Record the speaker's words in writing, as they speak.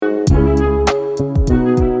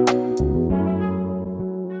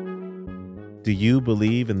Do you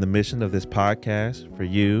believe in the mission of this podcast for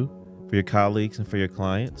you, for your colleagues, and for your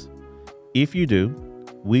clients? If you do,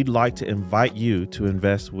 we'd like to invite you to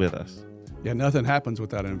invest with us. Yeah, nothing happens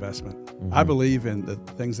without an investment. I believe in the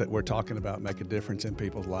things that we're talking about make a difference in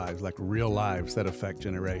people's lives, like real lives that affect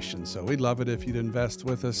generations. So we'd love it if you'd invest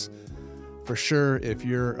with us. For sure, if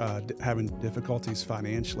you're having difficulties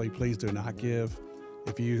financially, please do not give.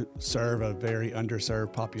 If you serve a very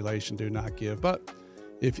underserved population, do not give. But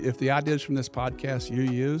if the ideas from this podcast you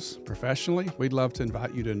use professionally, we'd love to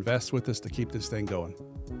invite you to invest with us to keep this thing going.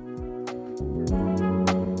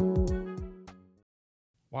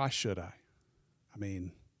 Why should I? I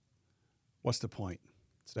mean, what's the point?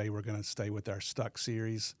 Today we're going to stay with our Stuck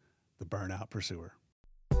series, The Burnout Pursuer.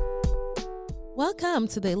 Welcome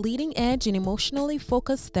to the Leading Edge in Emotionally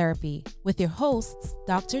Focused Therapy with your hosts,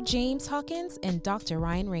 Dr. James Hawkins and Dr.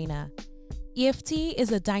 Ryan Reyna. EFT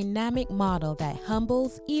is a dynamic model that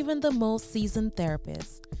humbles even the most seasoned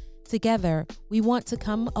therapists. Together, we want to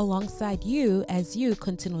come alongside you as you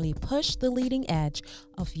continually push the leading edge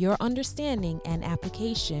of your understanding and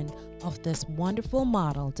application of this wonderful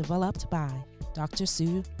model developed by Dr.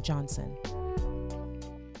 Sue Johnson.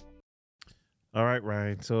 All right,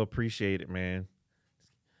 Ryan. So appreciate it, man.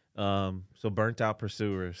 So burnt out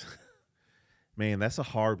pursuers. Man, that's a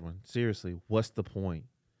hard one. Seriously, what's the point?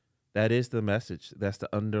 That is the message. That's the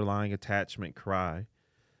underlying attachment cry.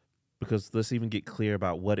 Because let's even get clear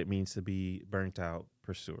about what it means to be burnt out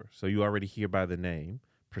pursuer. So you already hear by the name,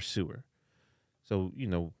 pursuer. So,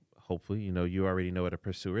 hopefully, you already know what a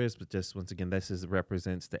pursuer is, but just once again,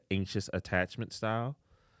 represents the anxious attachment style,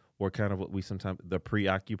 or kind of what we sometimes, the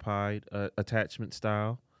preoccupied attachment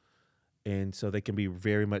style. And so they can be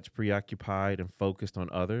very much preoccupied and focused on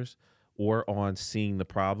others or on seeing the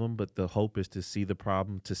problem, but the hope is to see the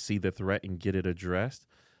problem, to see the threat and get it addressed,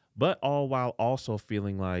 but all while also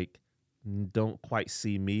feeling like, don't quite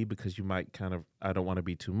see me because you might I don't want to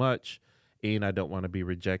be too much and I don't want to be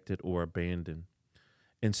rejected or abandoned.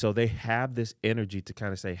 And so they have this energy to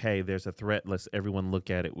kind of say, hey, there's a threat. Let's everyone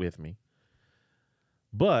look at it with me.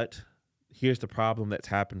 But here's the problem that's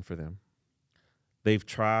happened for them. They've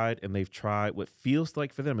tried what feels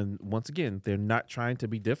like for them. And once again, they're not trying to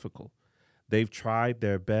be difficult. They've tried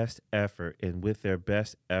their best effort. And with their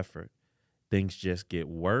best effort, things just get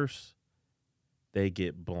worse. They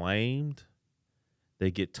get blamed.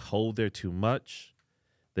 They get told they're too much.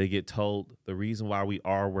 They get told the reason why we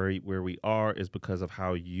are where we are is because of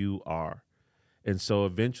how you are. And so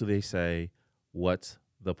eventually they say, what's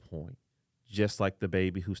the point? Just like the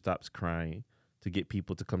baby who stops crying to get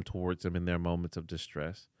people to come towards them in their moments of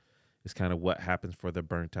distress is kind of what happens for the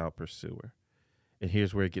burnt out pursuer. And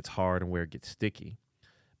here's where it gets hard and where it gets sticky.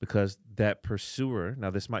 Because that pursuer,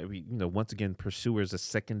 now this might be, once again, pursuer is a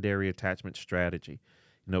secondary attachment strategy.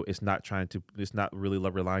 It's not really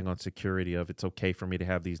relying on security of it's okay for me to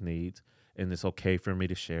have these needs and it's okay for me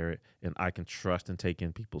to share it and I can trust and take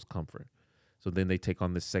in people's comfort. So then they take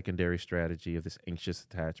on this secondary strategy of this anxious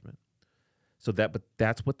attachment. But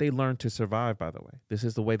that's what they learn to survive, by the way. This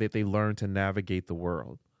is the way that they learn to navigate the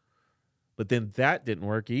world. But then that didn't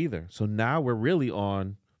work either. So now we're really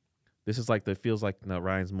on. This is like feels like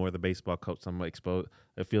Ryan's more the baseball coach. So I'm exposed.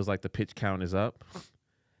 It feels like the pitch count is up,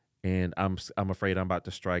 and I'm afraid I'm about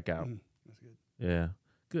to strike out. That's good. Yeah,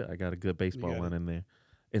 good. I got a good baseball one in there,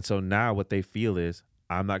 and so now what they feel is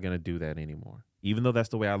I'm not going to do that anymore. Even though that's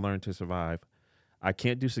the way I learned to survive, I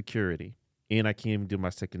can't do security, and I can't even do my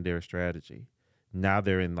secondary strategy. Now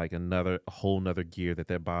they're in like a whole nother gear that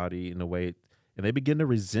their body in a way, and they begin to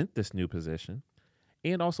resent this new position,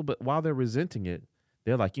 and also, but while they're resenting it.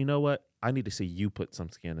 They're like, you know what? I need to see you put some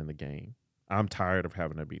skin in the game. I'm tired of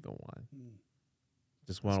having to be the one.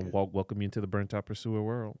 Just want to welcome you into the burnt out pursuer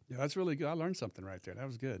world. Yeah, that's really good. I learned something right there. That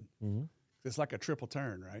was good. Mm-hmm. It's like a triple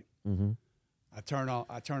turn, right? Mm-hmm. I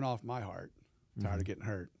turn off my heart, tired of getting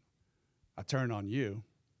hurt. I turn on you,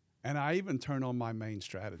 and I even turn on my main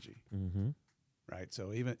strategy, right?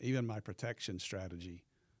 So even my protection strategy,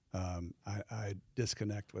 I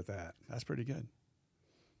disconnect with that. That's pretty good.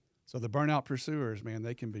 So the burnout pursuers, man,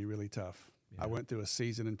 they can be really tough. Yeah. I went through a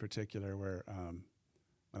season in particular where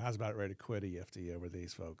when I was about ready to quit EFT over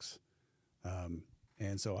these folks.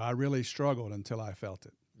 And so I really struggled until I felt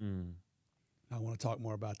it. I want to talk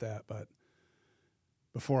more about that. But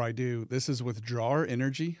before I do, this is withdrawer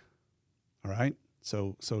energy, all right?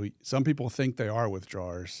 So some people think they are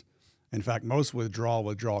withdrawers. In fact, most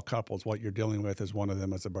withdrawal couples, what you're dealing with is one of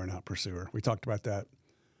them as a burnout pursuer. We talked about that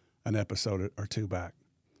an episode or two back.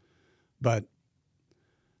 But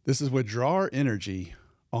this is withdrawer energy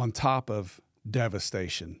on top of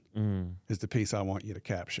devastation is the piece I want you to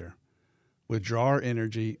capture. withdraw our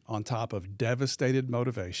energy on top of devastated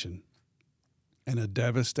motivation and a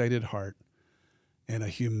devastated heart and a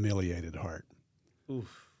humiliated heart.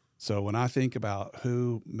 Oof. So when I think about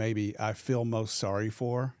who maybe I feel most sorry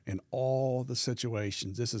for in all the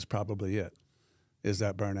situations, this is probably it, is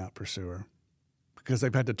that burnout pursuer. Because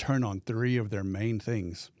they've had to turn on 3 of their main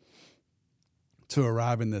things to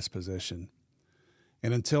arrive in this position.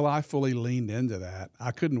 And until I fully leaned into that,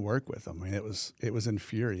 I couldn't work with them. I mean, it was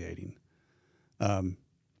infuriating.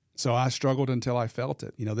 So I struggled until I felt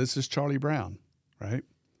it. This is Charlie Brown, right?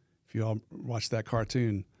 If you all watch that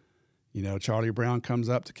cartoon, Charlie Brown comes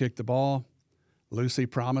up to kick the ball. Lucy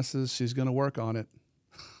promises she's going to work on it.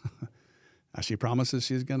 She promises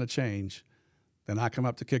she's going to change. Then I come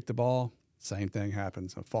up to kick the ball. Same thing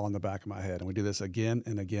happens. I fall in the back of my head. And we do this again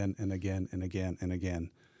and again and again and again and again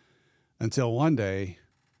until one day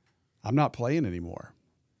I'm not playing anymore.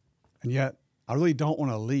 And yet I really don't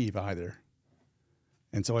want to leave either.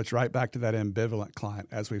 And so it's right back to that ambivalent client,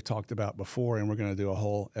 as we've talked about before, and we're going to do a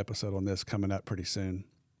whole episode on this coming up pretty soon.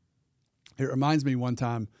 It reminds me one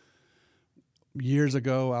time, years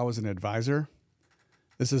ago, I was an advisor.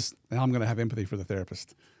 Now I'm going to have empathy for the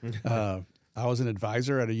therapist. I was an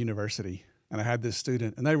advisor at a university, and I had this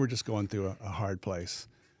student, and they were just going through a hard place.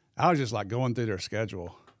 I was just like going through their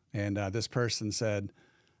schedule, and this person said,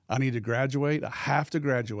 I need to graduate. I have to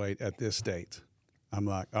graduate at this date. I'm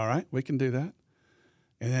like, all right, we can do that.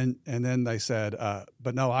 And then they said,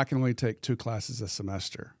 but no, I can only take 2 classes a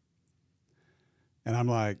semester. And I'm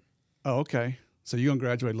like, oh, okay. So you're going to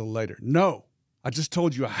graduate a little later. No, I just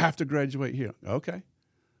told you I have to graduate here. Okay.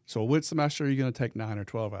 So which semester are you going to take 9 or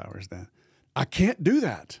 12 hours then? I can't do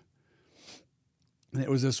that. And it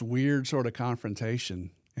was this weird sort of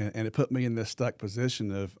confrontation. And it put me in this stuck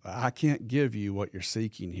position of, I can't give you what you're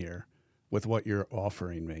seeking here with what you're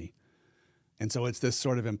offering me. And so it's this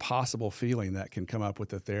sort of impossible feeling that can come up with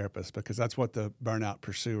the therapist, because that's what the burnout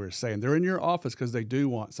pursuer is saying. They're in your office because they do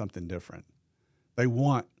want something different. They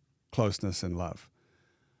want closeness and love,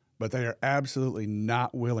 but they are absolutely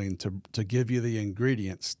not willing to give you the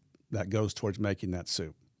ingredients that goes towards making that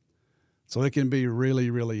soup. So it can be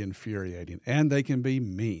really, really infuriating, and they can be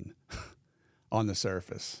mean on the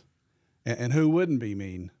surface. And who wouldn't be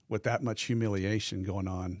mean with that much humiliation going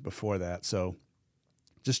on before that? So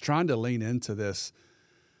just trying to lean into this.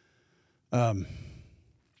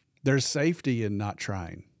 There's safety in not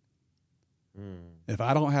trying. If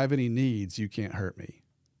I don't have any needs, you can't hurt me.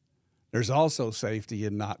 There's also safety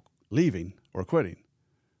in not leaving or quitting,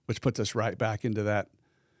 which puts us right back into that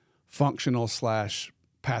functional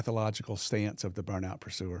 / pathological stance of the burnout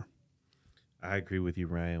pursuer. I agree with you,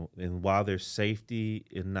 Ryan. And while there's safety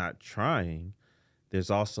in not trying,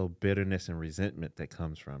 there's also bitterness and resentment that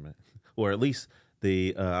comes from it. Or at least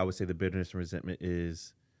I would say the bitterness and resentment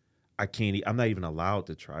is I'm not even allowed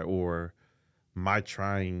to try, or my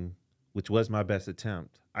trying, which was my best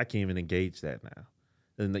attempt, I can't even engage that now.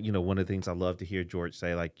 And, one of the things I love to hear George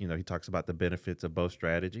say, he talks about the benefits of both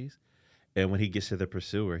strategies. And when he gets to the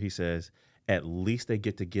pursuer, he says, at least they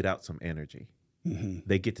get out some energy. Mm-hmm.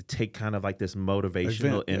 They get to take kind of like this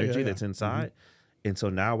motivational energy that's inside. Mm-hmm. And so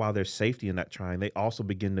now while there's safety in that trying, they also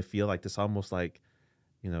begin to feel like this almost like,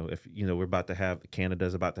 if, we're about to have,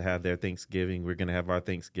 Canada's about to have their Thanksgiving, we're going to have our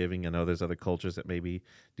Thanksgiving. I know there's other cultures that maybe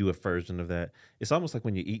do a version of that. It's almost like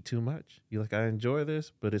when you eat too much, you're like, I enjoy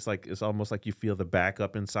this, but it's almost like you feel the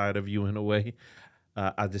backup inside of you in a way.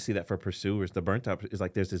 I just see that for pursuers. The burnt out is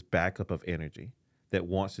like there's this backup of energy that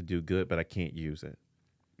wants to do good, but I can't use it.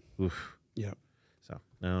 Oof. Yep. So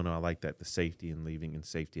I don't know. I like that, the safety in leaving and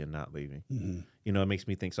safety in not leaving. Mm-hmm. It makes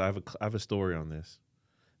me think. So I have a story on this.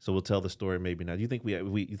 So we'll tell the story maybe now. Do you think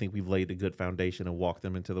you think we've laid a good foundation and walked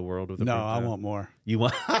them into the world of the? No, I want more. You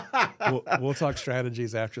want? we'll talk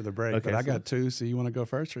strategies after the break. Okay, but I got 2. So you want to go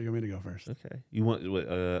first, or you want me to go first? Okay. You want?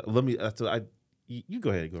 Let me. You go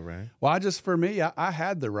ahead and go, Ryan. Well, for me, I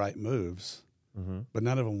had the right moves, mm-hmm. but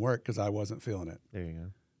none of them worked because I wasn't feeling it. There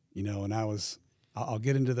you go. And I'll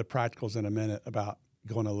get into the practicals in a minute about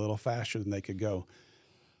going a little faster than they could go.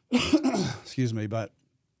 Excuse me, but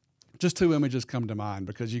just 2 images come to mind,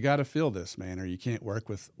 because you got to feel this, man, or you can't work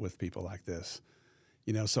with people like this.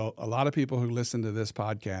 So a lot of people who listen to this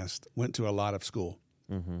podcast went to a lot of school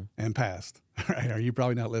mm-hmm. and passed, right? Or you're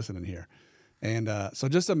probably not listening here. And so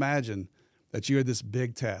just imagine that you had this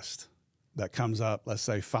big test that comes up, let's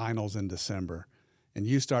say finals in December, and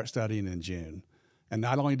you start studying in June. And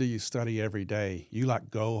not only do you study every day, you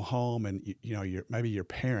go home and maybe your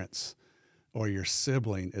parents or your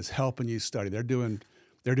sibling is helping you study. They're doing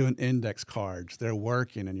index cards. They're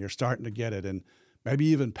working, and you're starting to get it, and maybe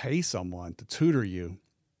even pay someone to tutor you.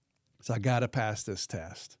 So I got to pass this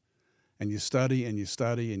test. and you study and you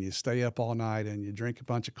study and you stay up all night and you drink a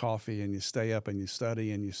bunch of coffee and you stay up and you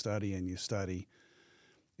study and you study and you study,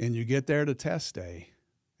 and you get there to test day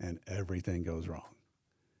and everything goes wrong.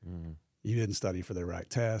 You didn't study for the right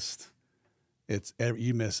test.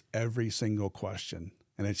 You miss every single question,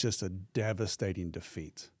 and it's just a devastating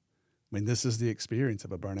defeat. I mean, this is the experience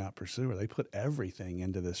of a burnout pursuer. They put everything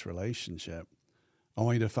into this relationship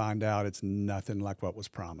only to find out it's nothing like what was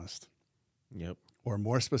promised. Yep. Or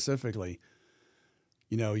more specifically,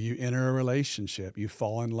 you enter a relationship, you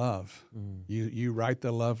fall in love, you write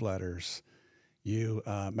the love letters,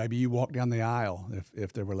 maybe you walk down the aisle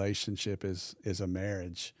if the relationship is a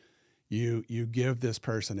marriage. You give this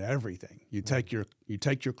person everything. You take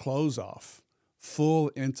your clothes off,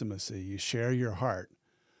 full intimacy. You share your heart,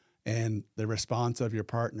 and the response of your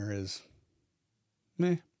partner is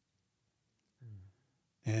meh,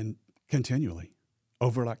 and continually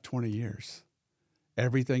over like 20 years.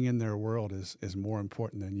 Everything in their world is more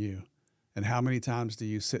important than you. And how many times do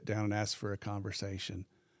you sit down and ask for a conversation?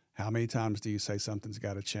 How many times do you say something's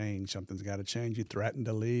got to change? Something's got to change. You threaten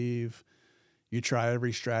to leave. You try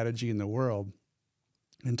every strategy in the world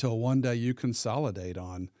until one day you consolidate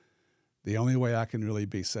on the only way I can really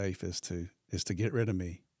be safe is to get rid of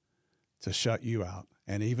me, to shut you out,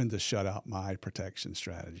 and even to shut out my protection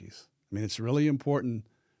strategies. I mean, it's really important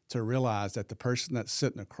to realize that the person that's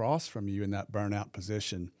sitting across from you in that burnout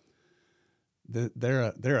position,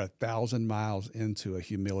 they're 1,000 miles into a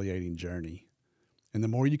humiliating journey. And the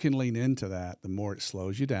more you can lean into that, the more it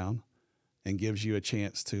slows you down and gives you a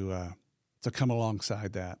chance to come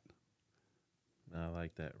alongside that. I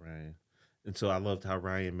like that, Ryan. And so I loved how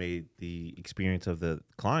Ryan made the experience of the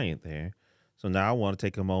client there. So now I want to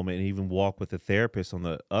take a moment and even walk with a therapist on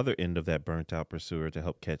the other end of that burnt out pursuer to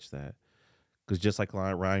help catch that. Because just like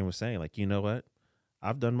Ryan was saying, like, you know what?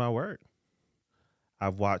 I've done my work.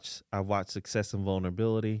 I've watched Success and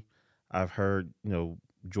Vulnerability. I've heard,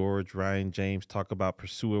 George, Ryan, James talk about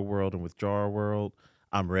pursuer world and withdrawer world.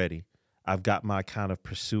 I'm ready. I've got my kind of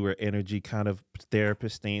pursuer energy kind of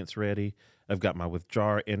therapist stance ready. I've got my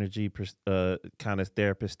withdrawer energy kind of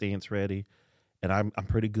therapist stance ready. And I'm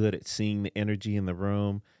pretty good at seeing the energy in the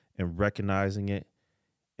room and recognizing it.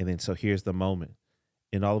 And then so here's the moment.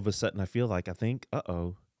 And all of a sudden I think,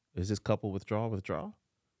 is this couple withdraw? We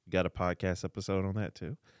got a podcast episode on that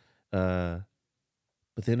too.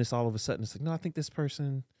 But then it's all of a sudden, it's like, no, I think this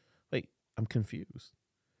person, wait, I'm confused.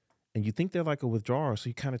 And you think they're like a withdrawer, so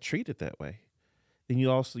you kind of treat it that way. Then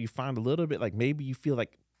you find a little bit like maybe you feel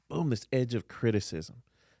like, boom, this edge of criticism,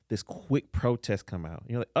 this quick protest come out.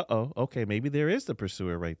 You're like, okay, maybe there is the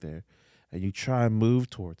pursuer right there. And you try and move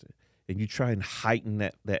towards it. And you try and heighten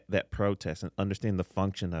that protest and understand the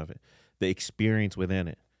function of it, the experience within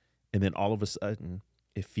it. And then all of a sudden,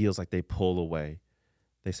 it feels like they pull away.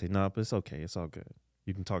 They say, no, but it's okay. It's all good.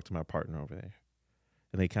 You can talk to my partner over there.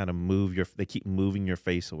 And they kind of they keep moving your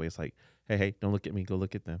face away. It's like, hey, don't look at me. Go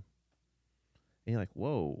look at them. And you're like,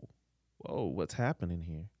 whoa, what's happening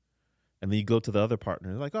here? And then you go to the other partner.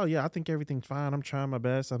 They're like, oh, yeah, I think everything's fine. I'm trying my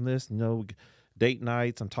best. I'm this, date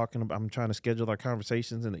nights. I'm trying to schedule our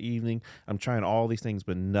conversations in the evening. I'm trying all these things,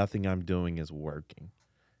 but nothing I'm doing is working.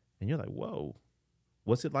 And you're like, whoa,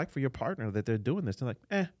 what's it like for your partner that they're doing this? They're like,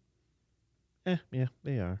 yeah,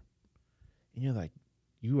 they are. And you're like,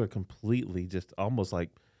 you are completely just almost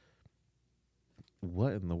like,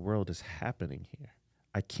 what in the world is happening here?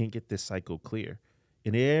 I can't get this cycle clear.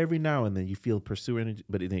 And every now and then you feel pursuer energy,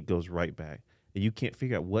 but then it goes right back. And you can't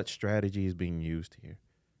figure out what strategy is being used here.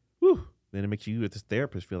 Whew. Then it makes you, as a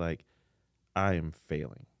therapist, feel like, I am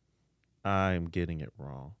failing. I'm getting it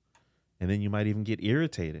wrong. And then you might even get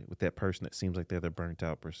irritated with that person that seems like they're the burnt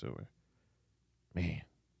out pursuer. Man.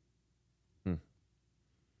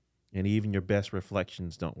 And even your best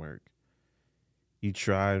reflections don't work. You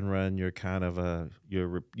try and run your kind of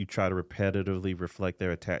you try to repetitively reflect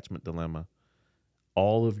their attachment dilemma.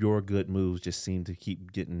 All of your good moves just seem to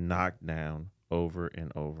keep getting knocked down over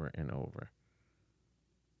and over and over.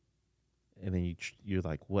 And then you're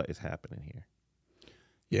like, what is happening here?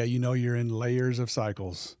 Yeah, you're in layers of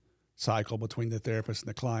cycles. Cycle between the therapist and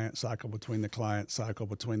the client, cycle between the client, cycle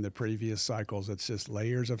between the previous cycles. It's just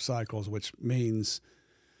layers of cycles, which means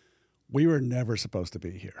we were never supposed to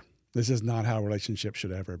be here. This is not how relationships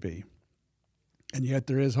should ever be. And yet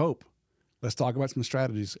there is hope. Let's talk about some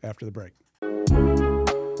strategies after the break.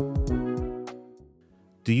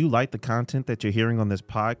 Do you like the content that you're hearing on this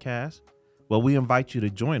podcast? Well, we invite you to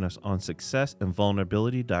join us on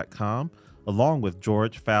successandvulnerability.com along with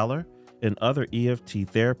George Fowler and other EFT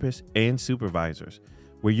therapists and supervisors,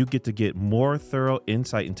 where you get more thorough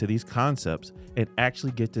insight into these concepts and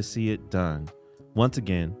actually get to see it done. Once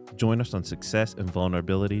again, join us on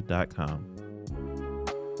successandvulnerability.com.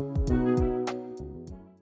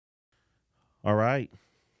 All right.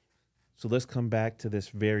 So let's come back to this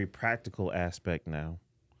very practical aspect now.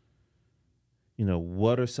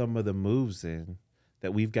 What are some of the moves in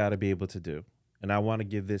that we've got to be able to do? And I want to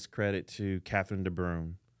give this credit to Catherine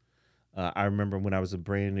DeBrune. I remember when I was a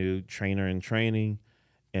brand new trainer in training,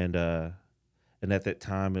 and at that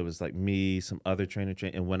time it was like me, some other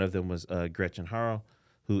and one of them was Gretchen Harrell,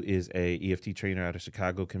 who is a EFT trainer out of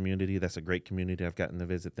Chicago community. That's a great community. I've gotten to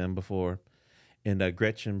visit them before. And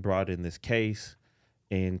Gretchen brought in this case,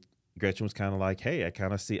 and Gretchen was kind of like, hey,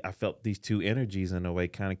 I felt these two energies in a way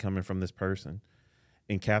kind of coming from this person.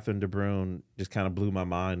 And Catherine DeBrune just kind of blew my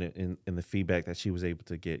mind in the feedback that she was able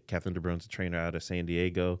to get. Catherine DeBrune's a trainer out of San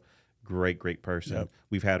Diego. Great person. Yep.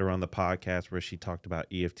 We've had her on the podcast where she talked about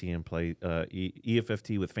EFT and EFT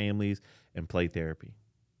with families and play therapy.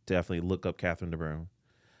 Definitely look up Catherine DeBrune.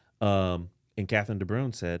 And Catherine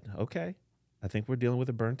DeBrune said, okay, I think we're dealing with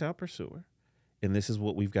a burnt out pursuer, and this is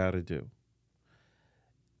what we've got to do.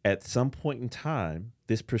 At some point in time,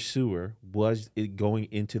 this pursuer was going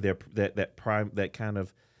into they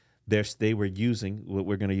were using what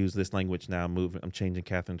we're going to use this language now. I'm changing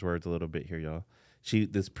Catherine's words a little bit here, y'all.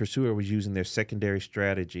 This pursuer was using their secondary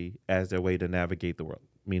strategy as their way to navigate the world,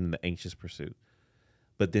 meaning the anxious pursuit.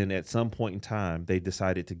 But then at some point in time, they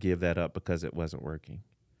decided to give that up because it wasn't working.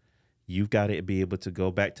 You've got to be able to go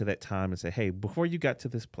back to that time and say, hey, before you got to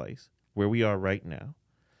this place where we are right now,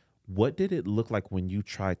 what did it look like when you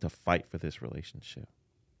tried to fight for this relationship?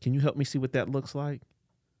 Can you help me see what that looks like?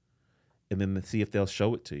 And then see if they'll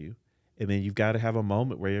show it to you. And then you've got to have a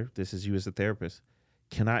moment where this is you as a therapist.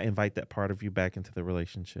 Can I invite that part of you back into the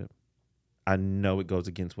relationship? I know it goes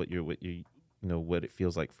against what it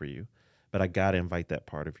feels like for you, but I got to invite that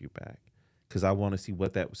part of you back because I want to see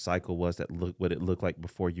what that cycle was, what it looked like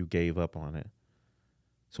before you gave up on it.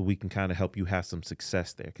 So we can kind of help you have some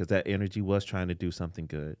success there because that energy was trying to do something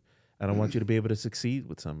good. And I want you to be able to succeed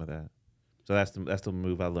with some of that. So that's the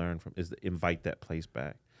move I learned from is to invite that place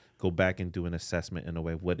back. Go back and do an assessment in a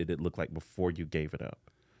way. What did it look like before you gave it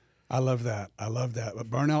up? I love that.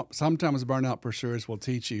 But sometimes burnout pursuers will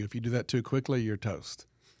teach you if you do that too quickly, you're toast.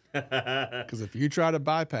 Because if you try to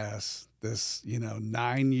bypass this,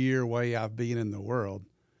 9-year way I've been in the world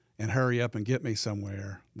and hurry up and get me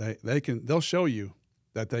somewhere, they'll show you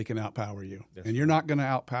that they can outpower you. That's and you're not going to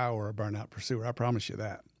outpower a burnout pursuer. I promise you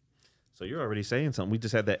that. So you're already saying something. We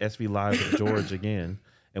just had that SV Live with George again.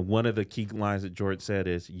 And one of the key lines that George said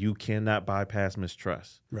is, you cannot bypass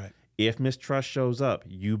mistrust. Right. If mistrust shows up,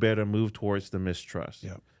 you better move towards the mistrust.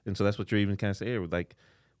 Yep. And so that's what you're even kind of saying. Like,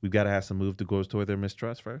 we've got to have some move that goes toward their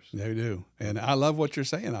mistrust first. Yeah, we do. And I love what you're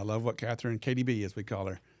saying. I love what Catherine, KDB, as we call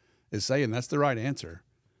her, is saying. That's the right answer,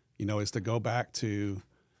 is to go back to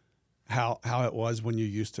how it was when you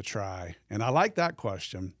used to try. And I like that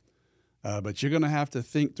question. But you're going to have to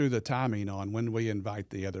think through the timing on when we invite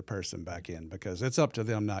the other person back in because it's up to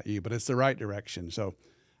them, not you, but it's the right direction. So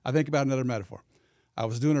I think about another metaphor. I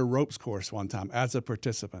was doing a ropes course one time as a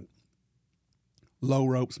participant, low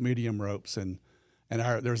ropes, medium ropes, and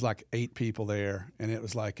there's like 8 people there. And it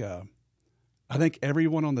was like, I think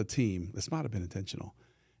everyone on the team, this might've been intentional.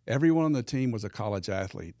 Everyone on the team was a college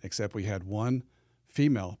athlete, except we had one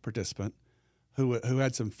female participant who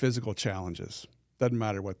had some physical challenges. Doesn't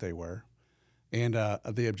matter what they were. And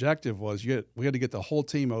the objective was we had to get the whole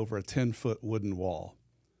team over a 10-foot wooden wall.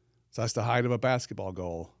 So that's the height of a basketball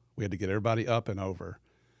goal. We had to get everybody up and over.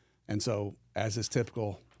 And so as is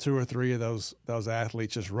typical, 2 or 3 of those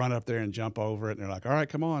athletes just run up there and jump over it. And they're like, all right,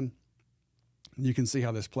 come on. And you can see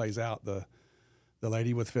how this plays out. The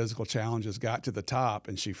lady with physical challenges got to the top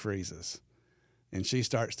and she freezes. And she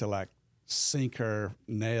starts to like sink her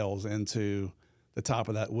nails into the top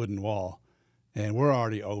of that wooden wall. And we're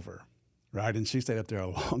already over, right? And she stayed up there a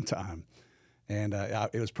long time. And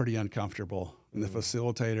it was pretty uncomfortable. And the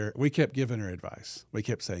facilitator, we kept giving her advice. We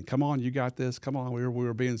kept saying, come on, you got this. Come on. We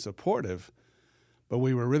were being supportive, but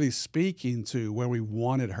we were really speaking to where we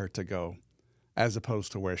wanted her to go as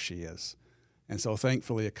opposed to where she is. And so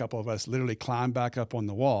thankfully, a couple of us literally climbed back up on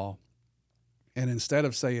the wall. And instead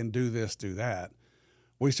of saying, do this, do that,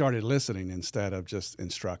 we started listening instead of just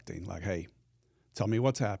instructing. Like, hey, tell me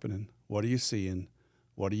what's happening. What are you seeing?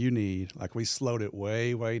 What do you need? Like we slowed it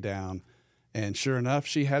way, way down. And sure enough,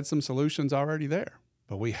 she had some solutions already there.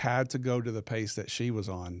 But we had to go to the pace that she was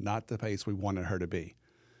on, not the pace we wanted her to be.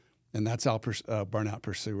 And that's how burnout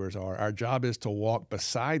pursuers are. Our job is to walk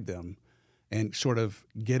beside them and sort of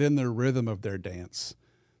get in the rhythm of their dance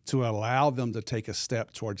to allow them to take a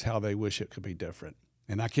step towards how they wish it could be different.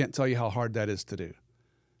 And I can't tell you how hard that is to do.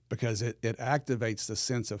 because it activates the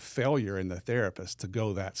sense of failure in the therapist to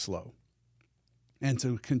go that slow and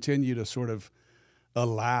to continue to sort of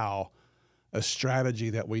allow a strategy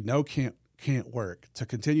that we know can't work, to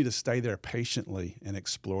continue to stay there patiently and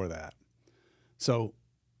explore that. So,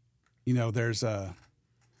 there's a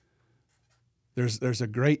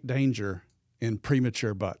great danger in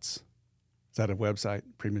premature butts. Is that a website?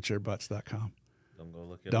 Prematurebutts.com. Don't go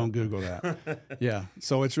look it up. Don't Google that. Yeah.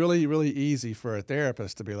 So it's really, really easy for a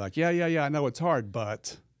therapist to be like, yeah, I know it's hard,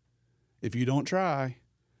 but if you don't try,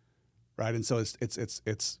 right? And so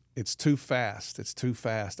it's too fast. It's too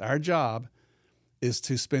fast. Our job is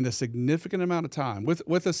to spend a significant amount of time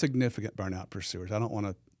with a significant burnout pursuers. I don't want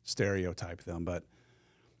to stereotype them, but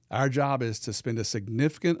our job is to spend a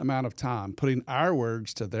significant amount of time putting our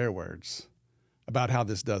words to their words about how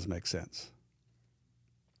this does make sense.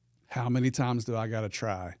 How many times do I got to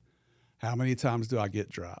try? How many times do I get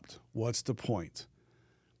dropped? What's the point?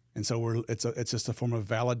 And so it's just a form of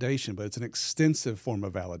validation, but it's an extensive form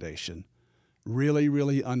of validation, really,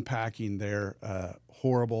 really unpacking their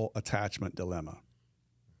horrible attachment dilemma.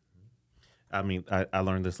 I mean, I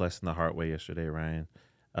learned this lesson the hard way yesterday, Ryan.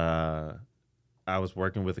 I was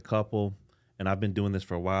working with a couple, and I've been doing this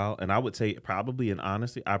for a while. And I would say probably in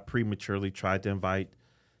honesty, I prematurely tried to invite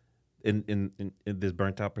in this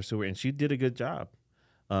burnt out pursuer, and she did a good job.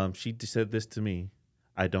 She said this to me: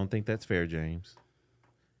 "I don't think that's fair, James,"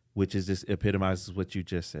 which is just epitomizes what you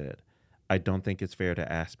just said. I don't think it's fair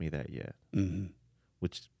to ask me that yet,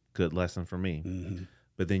 which good lesson for me. Mm-hmm.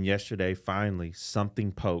 But then yesterday, finally,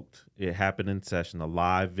 something poked. It happened in session. A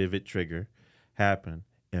live, vivid trigger happened,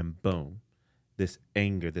 and boom, this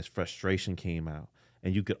anger, this frustration came out.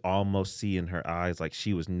 And you could almost see in her eyes like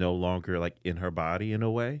she was no longer like in her body in a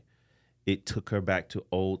way. It took her back to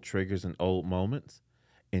old triggers and old moments.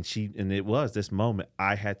 And it was this moment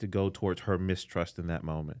I had to go towards her mistrust in that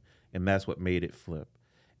moment. And that's what made it flip.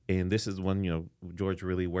 And this is when, George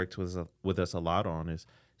really worked with us a lot on is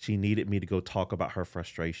she needed me to go talk about her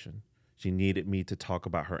frustration. She needed me to talk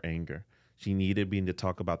about her anger. She needed me to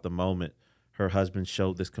talk about the moment her husband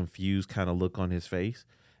showed this confused kind of look on his face.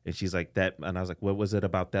 And she's like, that. And I was like, what was it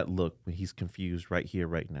about that look when he's confused right here,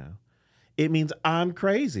 right now? It means I'm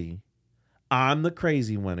crazy. I'm the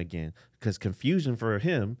crazy one again, because confusion for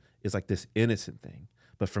him is like this innocent thing.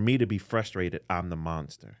 But for me to be frustrated, I'm the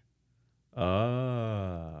monster.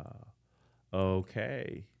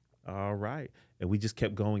 Okay. All right. And we just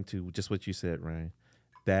kept going to just what you said, Ryan.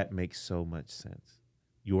 That makes so much sense.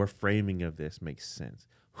 Your framing of this makes sense.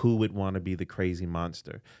 Who would want to be the crazy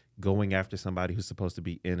monster going after somebody who's supposed to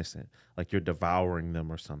be innocent, like you're devouring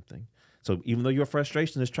them or something? So even though your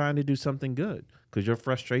frustration is trying to do something good, because your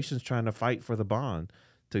frustration is trying to fight for the bond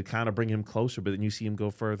to kind of bring him closer, but then you see him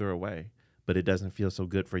go further away, but it doesn't feel so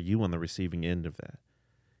good for you on the receiving end of that.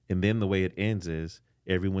 And then the way it ends is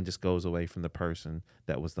everyone just goes away from the person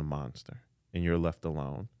that was the monster, and you're left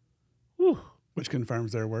alone. Whew. Which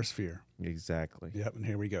confirms their worst fear. Exactly. Yep, and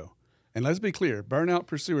here we go. And let's be clear, burnout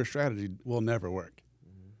pursuer strategy will never work.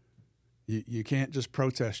 Mm-hmm. You can't just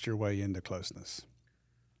protest your way into closeness.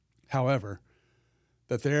 However,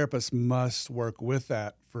 the therapist must work with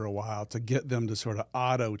that for a while to get them to sort of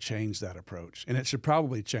auto change that approach. And it should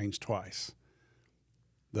probably change twice.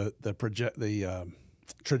 The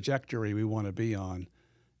trajectory we want to be on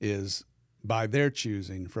is by their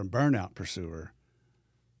choosing from burnout pursuer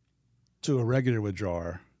to a regular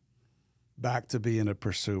withdrawer, back to being a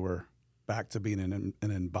pursuer, back to being an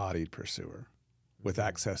embodied pursuer with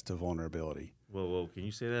access to vulnerability. Whoa, can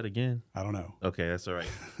you say that again? I don't know. Okay, that's all right.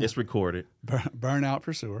 It's recorded. Burnout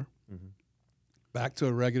pursuer, back to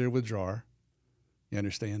a regular withdrawer. You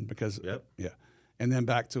understand? Because, yeah. And then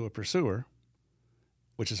back to a pursuer,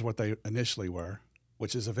 which is what they initially were,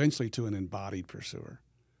 which is eventually to an embodied pursuer,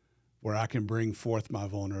 where I can bring forth my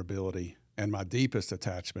vulnerability and my deepest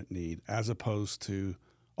attachment need, as opposed to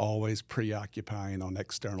always preoccupying on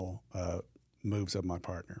external moves of my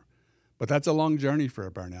partner. But that's a long journey for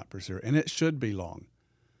a burnout pursuer, and it should be long.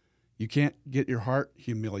 You can't get your heart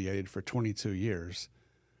humiliated for 22 years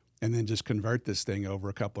and then just convert this thing over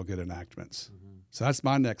a couple of good enactments. Mm-hmm. So that's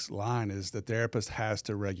my next line, is the therapist has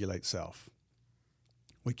to regulate self.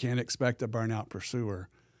 We can't expect a burnout pursuer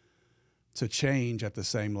to change at the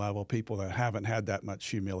same level people that haven't had that much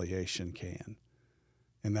humiliation can.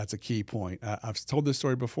 And that's a key point. I've told this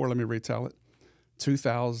story before. Let me retell it.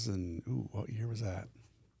 2000, what year was that?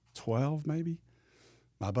 12 maybe?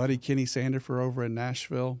 My buddy Kenny Sandifer over in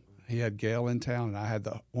Nashville, he had Gail in town, and I had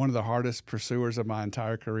one of the hardest pursuers of my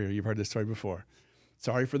entire career. You've heard this story before.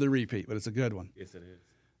 Sorry for the repeat, but it's a good one. Yes, it is.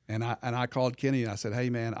 And I called Kenny and I said, hey,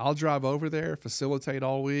 man, I'll drive over there, facilitate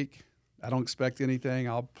all week. I don't expect anything.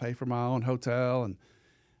 I'll pay for my own hotel, and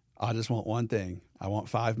I just want one thing. I want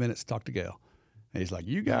 5 minutes to talk to Gail. And he's like,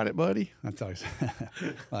 you got it, buddy. That's how he's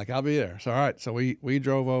like, I'll be there. So, all right. So we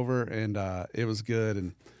drove over, and it was good.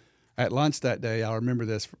 And at lunch that day, I remember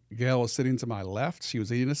this. Gail was sitting to my left. She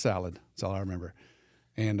was eating a salad. That's all I remember.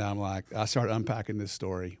 And I'm like, I started unpacking this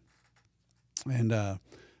story.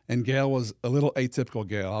 And Gail was a little atypical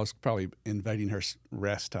Gail. I was probably invading her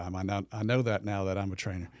rest time. I know that now that I'm a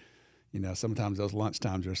trainer. You know, sometimes those lunch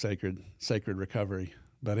times are sacred recovery.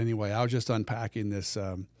 But anyway, I was just unpacking this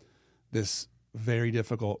this very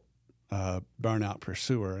difficult burnout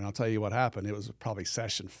pursuer, and I'll tell you what happened. It was probably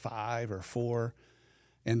session 5 or 4,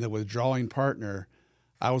 and the withdrawing partner,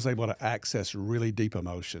 I was able to access really deep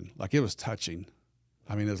emotion. Like, it was touching.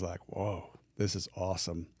 I mean, it was like, whoa, this is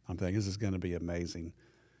awesome. I'm thinking this is going to be amazing.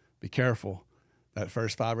 Be careful. That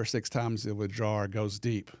first 5 or 6 times the withdrawer goes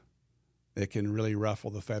deep, it can really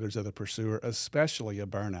ruffle the feathers of the pursuer, especially a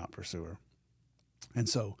burnout pursuer. And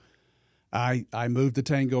so I moved to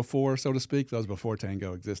Tango 4, so to speak. That was before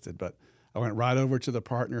Tango existed. But I went right over to the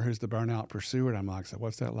partner who's the burnout pursuer, and I'm like, so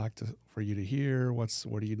what's that like for you to hear? What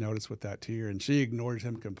do you notice with that tear? And she ignores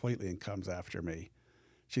him completely and comes after me.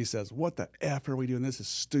 She says, what the F are we doing? This is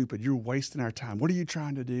stupid. You're wasting our time. What are you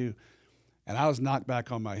trying to do? And I was knocked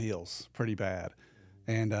back on my heels pretty bad.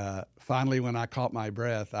 And finally, when I caught my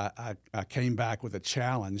breath, I came back with a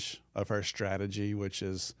challenge of her strategy, which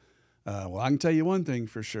is, well, I can tell you one thing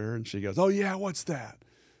for sure. And she goes, oh, yeah, what's that?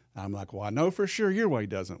 I'm like, well, I know for sure your way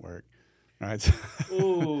doesn't work. All right.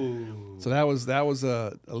 So that was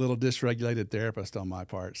a little dysregulated therapist on my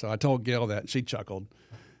part. So I told Gail that, and she chuckled.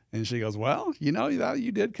 And she goes, well, you know,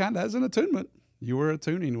 you did kind of as an attunement. You were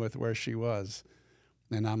attuning with where she was.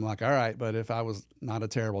 And I'm like, all right, but if I was not a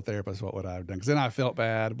terrible therapist, what would I have done? Because then I felt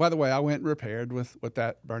bad. By the way, I went and repaired with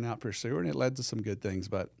that burnout pursuer, and it led to some good things.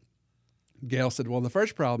 But Gail said, well, the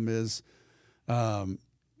first problem is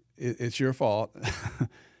it's your fault.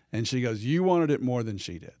 And she goes, you wanted it more than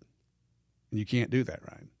she did. And you can't do that,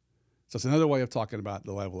 right? So it's another way of talking about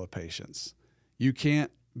the level of patience. You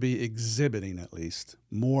can't be exhibiting, at least,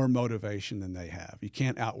 more motivation than they have. You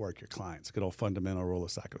can't outwork your clients. Good old fundamental rule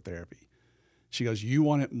of psychotherapy. She goes, you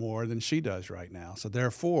want it more than she does right now. So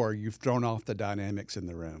therefore, you've thrown off the dynamics in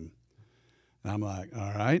the room. And I'm like,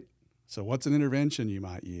 all right, so what's an intervention you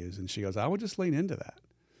might use? And she goes, I would just lean into that.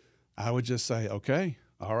 I would just say, okay,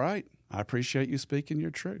 all right, I appreciate you speaking your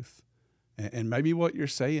truth. And maybe what you're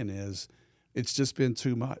saying is, it's just been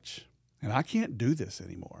too much. And I can't do this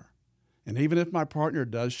anymore. And even if my partner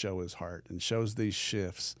does show his heart and shows these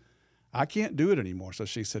shifts, I can't do it anymore. So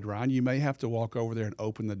she said, Ryan, you may have to walk over there and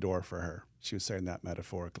open the door for her. She was saying that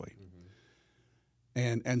metaphorically.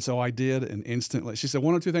 Mm-hmm. And so I did, and instantly, she said,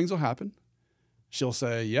 one or two things will happen. She'll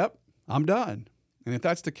say, yep, I'm done. And if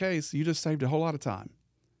that's the case, you just saved a whole lot of time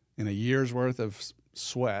and a year's worth of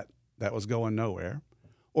sweat that was going nowhere.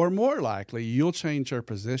 Or more likely, you'll change her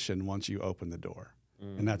position once you open the door.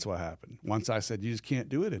 Mm-hmm. And that's what happened. Once I said, you just can't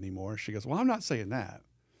do it anymore, she goes, well, I'm not saying that.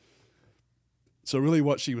 So really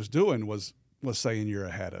what she was doing was saying, you're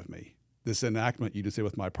ahead of me. This enactment you just did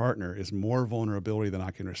with my partner is more vulnerability than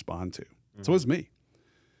I can respond to. Mm-hmm. So it's me.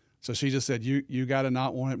 So she just said, you got to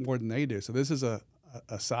not want it more than they do. So this is a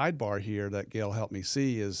sidebar here that Gail helped me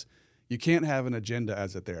see is you can't have an agenda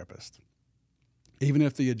as a therapist, even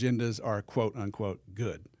if the agendas are quote unquote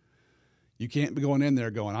good. You can't be going in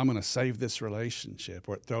there going, I'm going to save this relationship,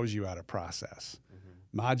 or it throws you out of process.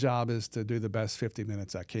 Mm-hmm. My job is to do the best 50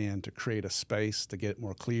 minutes I can to create a space to get it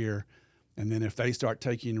more clear. And then if they start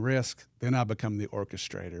taking risk, then I become the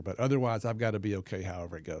orchestrator. But otherwise, I've got to be okay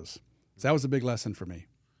however it goes. So that was a big lesson for me.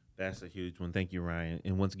 That's a huge one. Thank you, Ryan.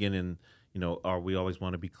 And once again, we always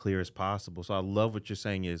want to be clear as possible. So I love what you're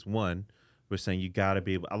saying is, one, we're saying you got to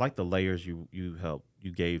be able, I like the layers you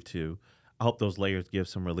gave to. I hope those layers give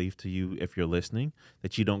some relief to you if you're listening,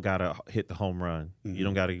 that you don't got to hit the home run. Mm-hmm. You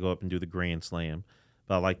don't got to go up and do the grand slam.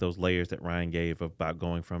 But I like those layers that Ryan gave about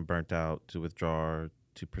going from burnt out to withdrawer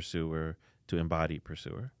to pursuer to embodied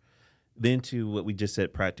pursuer. Then to what we just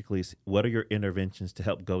said practically is, what are your interventions to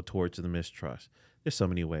help go towards the mistrust? There's so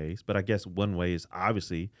many ways, but I guess one way is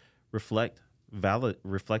obviously reflect and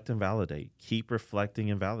validate. Keep reflecting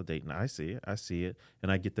and validating. I see it,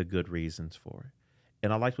 and I get the good reasons for it.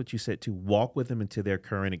 And I liked what you said, to walk with them into their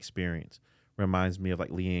current experience. Reminds me of like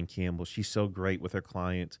Leanne Campbell. She's so great with her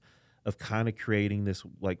clients of kind of creating this,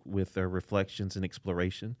 like with their reflections and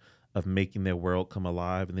exploration of making their world come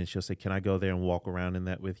alive. And then she'll say, can I go there and walk around in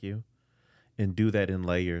that with you? And do that in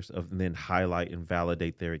layers and then highlight and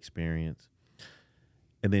validate their experience.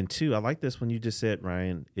 And then two, I like this when you just said,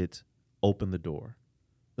 Ryan, it's open the door.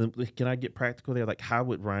 Can I get practical there? Like, how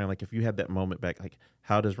would Ryan, like, if you had that moment back, like,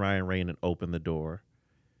 how does Ryan Rain open the door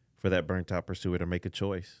for that burnt out pursuer to make a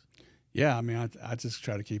choice? Yeah, I mean, I just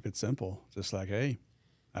try to keep it simple. Just like, hey,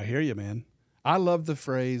 I hear you, man. I love the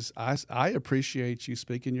phrase, I appreciate you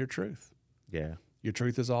speaking your truth. Yeah. Your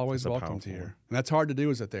truth is always That's a welcome to powerful hear. one. And that's hard to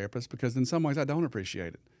do as a therapist because in some ways I don't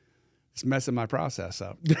appreciate it. It's messing my process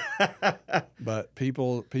up. But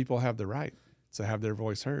people have the right to have their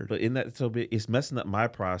voice heard. But in that, so it's messing up my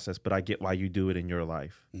process, but I get why you do it in your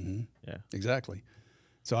life. Mm-hmm. Yeah. Exactly.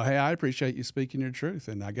 So, hey, I appreciate you speaking your truth.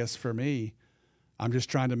 And I guess for me, I'm just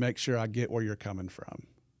trying to make sure I get where you're coming from.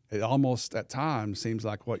 It almost at times seems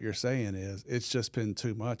like what you're saying is it's just been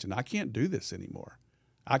too much and I can't do this anymore.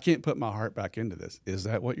 I can't put my heart back into this. Is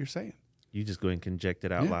that what you're saying? You just go and conject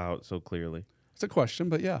it out Yeah. loud so clearly. It's a question,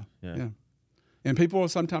 but yeah. Yeah. And people are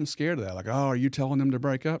sometimes scared of that. Like, oh, are you telling them to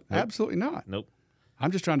break up? Nope. Absolutely not. Nope.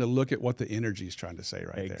 I'm just trying to look at what the energy is trying to say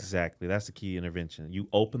right there. Exactly. That's the key intervention. You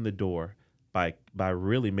open the door by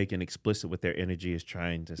really making explicit what their energy is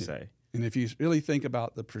trying to say. And if you really think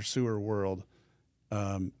about the pursuer world,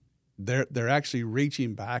 they're actually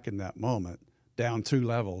reaching back in that moment down 2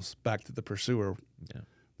 levels back to the pursuer, Yeah.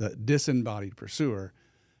 the disembodied pursuer,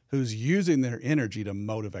 who's using their energy to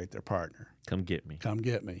motivate their partner. Come get me. Come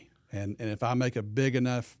get me. And if I make a big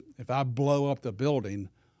enough, if I blow up the building,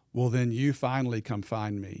 well, then you finally come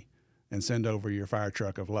find me and send over your fire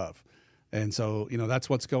truck of love. And so, that's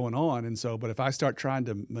what's going on. And so, but if I start trying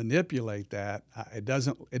to manipulate that, it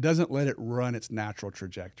doesn't let it run its natural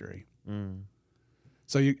trajectory. Mm.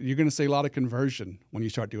 So you're going to see a lot of conversion when you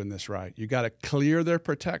start doing this right. You got to clear their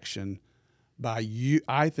protection by you.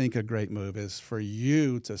 I think a great move is for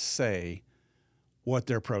you to say what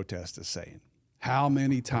their protest is saying. How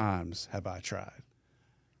many times have I tried?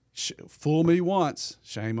 Fool me once,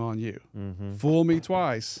 shame on you. Mm-hmm. Fool me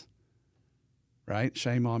twice, right?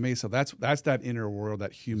 Shame on me. So that's that inner world,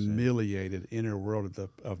 that humiliated inner world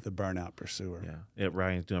of the burnout pursuer. Yeah.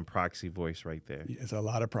 Ryan's doing proxy voice right there. It's a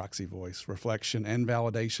lot of proxy voice, reflection, and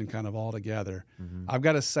validation kind of all together. Mm-hmm. I've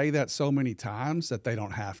got to say that so many times that they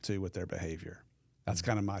don't have to with their behavior. That's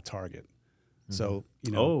kind of my target. Mm-hmm. So,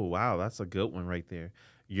 Oh, wow. That's a good one right there.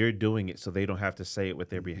 You're doing it so they don't have to say it with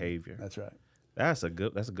their behavior. That's right. That's a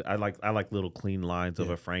good. I like little clean lines of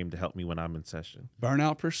a frame to help me when I'm in session.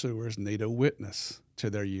 Burnout pursuers need a witness to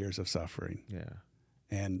their years of suffering. Yeah.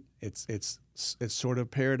 And it's sort of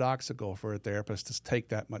paradoxical for a therapist to take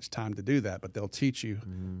that much time to do that, but they'll teach you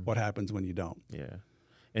what happens when you don't. Yeah.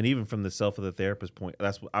 And even from the self of the therapist point,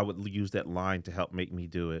 that's what I would use that line to help make me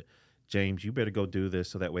do it. James, you better go do this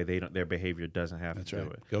so that way their behavior doesn't have to do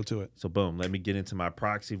it. Go to it. So boom, let me get into my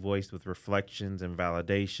proxy voice with reflections and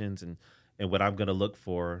validations and what I'm going to look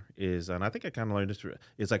for is, and I think I kind of learned this,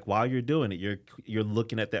 it's like while you're doing it, you're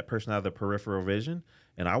looking at that person out of the peripheral vision,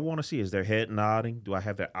 and I want to see, is their head nodding? Do I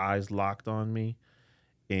have their eyes locked on me?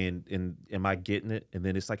 And am I getting it? And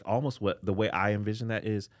then it's like almost the way I envision that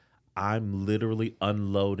is I'm literally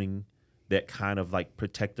unloading that kind of like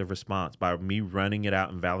protective response by me running it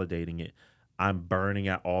out and validating it. I'm burning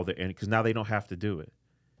out all their energy because now they don't have to do it.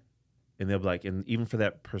 And they'll be like, and even for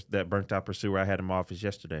that burnt out pursuer I had in my office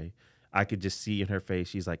yesterday, I could just see in her face,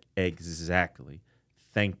 she's like, exactly.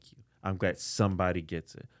 Thank you. I'm glad somebody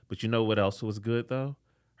gets it. But you know what else was good though?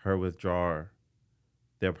 Her withdrawal.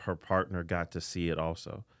 Her partner got to see it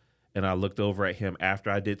also. And I looked over at him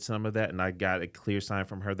after I did some of that and I got a clear sign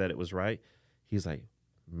from her that it was right. He's like,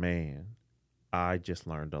 man, I just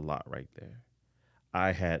learned a lot right there.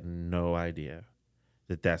 I had no idea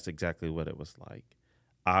that that's exactly what it was like.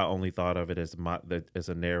 I only thought of it as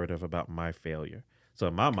a narrative about my failure. So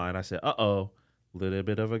in my mind, I said, uh-oh, little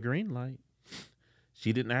bit of a green light.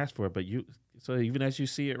 She didn't ask for it, so even as you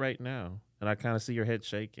see it right now, and I kind of see your head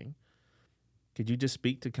shaking, could you just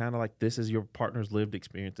speak to kind of like this is your partner's lived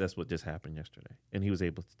experience? That's what just happened yesterday. And he was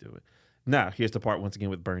able to do it. Now, here's the part once again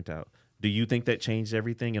with burnt out. Do you think that changed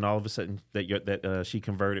everything and all of a sudden that she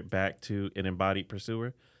converted back to an embodied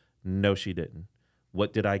pursuer? No, she didn't.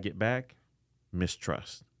 What did I get back?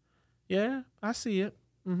 Mistrust. Yeah, I see it.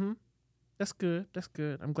 Mm-hmm. That's good. That's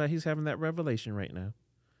good. I'm glad he's having that revelation right now.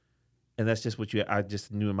 And that's just I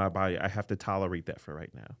just knew in my body, I have to tolerate that for right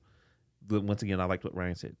now. But once again, I like what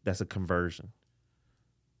Ryan said. That's a conversion.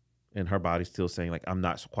 And her body's still saying, like, I'm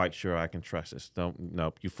not quite sure I can trust this.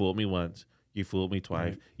 Nope. You fooled me once. You fooled me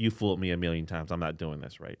twice. Right. You fooled me a million times. I'm not doing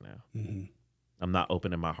this right now. Mm-hmm. I'm not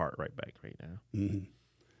opening my heart right back right now. Mm-hmm.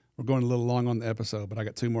 We're going a little long on the episode, but I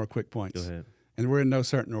got 2 more quick points. Go ahead. And we're in no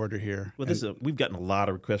certain order here. Well, we've gotten a lot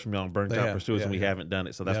of requests from y'all on burnt out pursuers, and we haven't done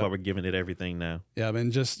it. So that's why we're giving it everything now. Yeah, I mean,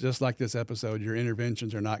 just like this episode, your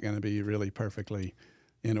interventions are not going to be really perfectly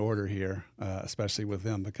in order here, especially with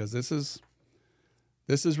them, because this is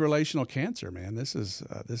relational cancer, man. This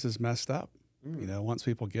is messed up. You know, once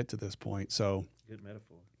people get to this point. So good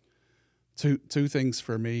metaphor. Two things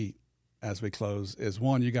for me as we close is,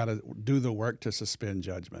 one, you got to do the work to suspend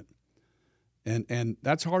judgment. And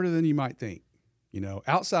that's harder than you might think. You know,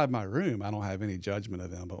 outside my room, I don't have any judgment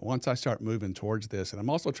of them. But once I start moving towards this, and I'm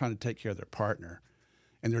also trying to take care of their partner,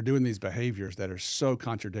 and they're doing these behaviors that are so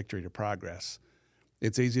contradictory to progress,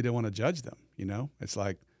 it's easy to want to judge them. You know, it's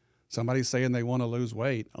like somebody's saying they want to lose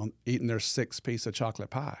weight on eating their 6th piece of chocolate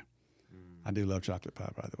pie. I do love chocolate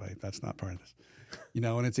pie, by the way. That's not part of this. You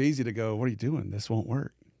know, and it's easy to go, what are you doing? This won't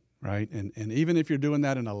work, right? And even if you're doing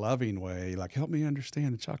that in a loving way, like, help me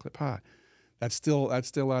understand the chocolate pie, that's still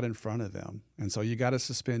out in front of them. And so you got to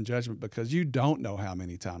suspend judgment, because you don't know how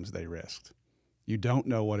many times they risked. You don't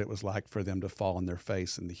know what it was like for them to fall on their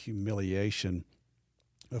face and the humiliation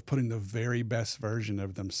of putting the very best version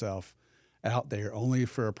of themselves out there only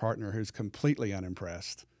for a partner who's completely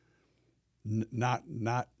unimpressed, not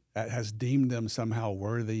has deemed them somehow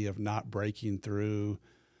worthy of not breaking through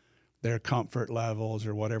their comfort levels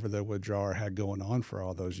or whatever the withdrawer had going on for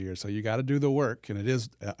all those years. So you got to do the work, and it is,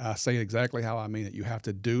 I say exactly how I mean it. You have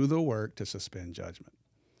to do the work to suspend judgment.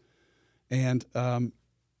 And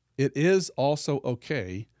it is also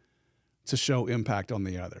okay to show impact on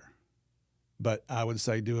the other, but I would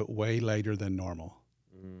say do it way later than normal.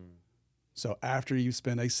 So after you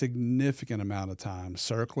spend a significant amount of time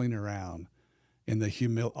circling around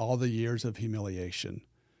in all the years of humiliation,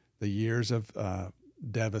 the years of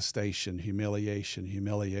devastation,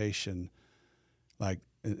 humiliation, like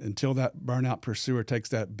until that burnout pursuer takes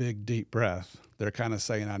that big, deep breath, they're kind of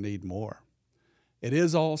saying, I need more. It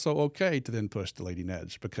is also okay to then push the leading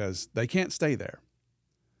edge, because they can't stay there.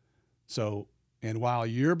 So, and while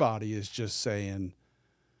your body is just saying,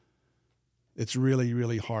 it's really,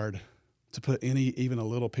 really hard to put even a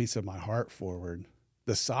little piece of my heart forward,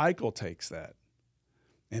 the cycle takes that.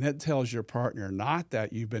 And it tells your partner not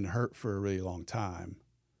that you've been hurt for a really long time,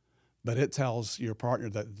 but it tells your partner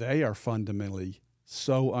that they are fundamentally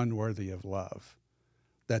so unworthy of love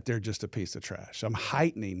that they're just a piece of trash. I'm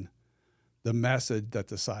heightening the message that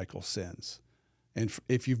the cycle sends. And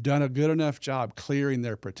if you've done a good enough job clearing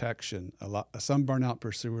their protection, some burnout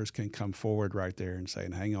pursuers can come forward right there and say,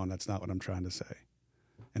 hang on, that's not what I'm trying to say.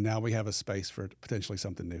 And now we have a space for potentially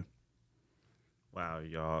something new. Wow,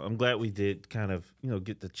 y'all. I'm glad we did kind of,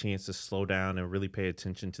 get the chance to slow down and really pay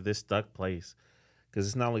attention to this stuck place, because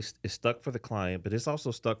it's not only it's stuck for the client, but it's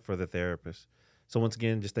also stuck for the therapist. So once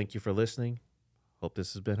again, just thank you for listening. Hope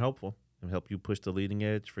this has been helpful and help you push the leading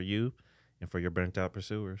edge for you and for your burnt out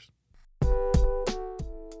pursuers.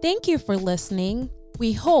 Thank you for listening.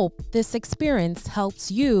 We hope this experience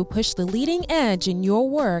helps you push the leading edge in your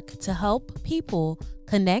work to help people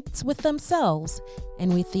connect with themselves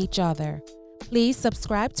and with each other. Please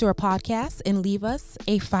subscribe to our podcast and leave us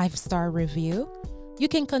a 5-star review. You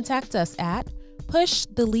can contact us at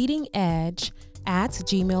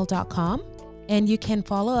pushtheleadingedge@gmail.com, and you can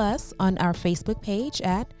follow us on our Facebook page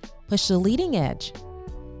at Push the Leading Edge.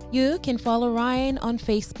 You can follow Ryan on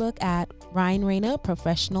Facebook at Ryan Reyna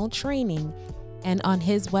Professional Training and on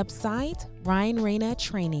his website,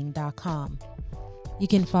 ryanreynatraining.com. You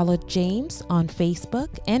can follow James on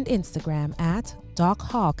Facebook and Instagram at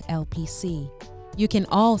DocHawkLPC. You can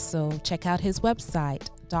also check out his website,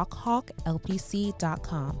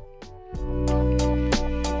 DocHawkLPC.com.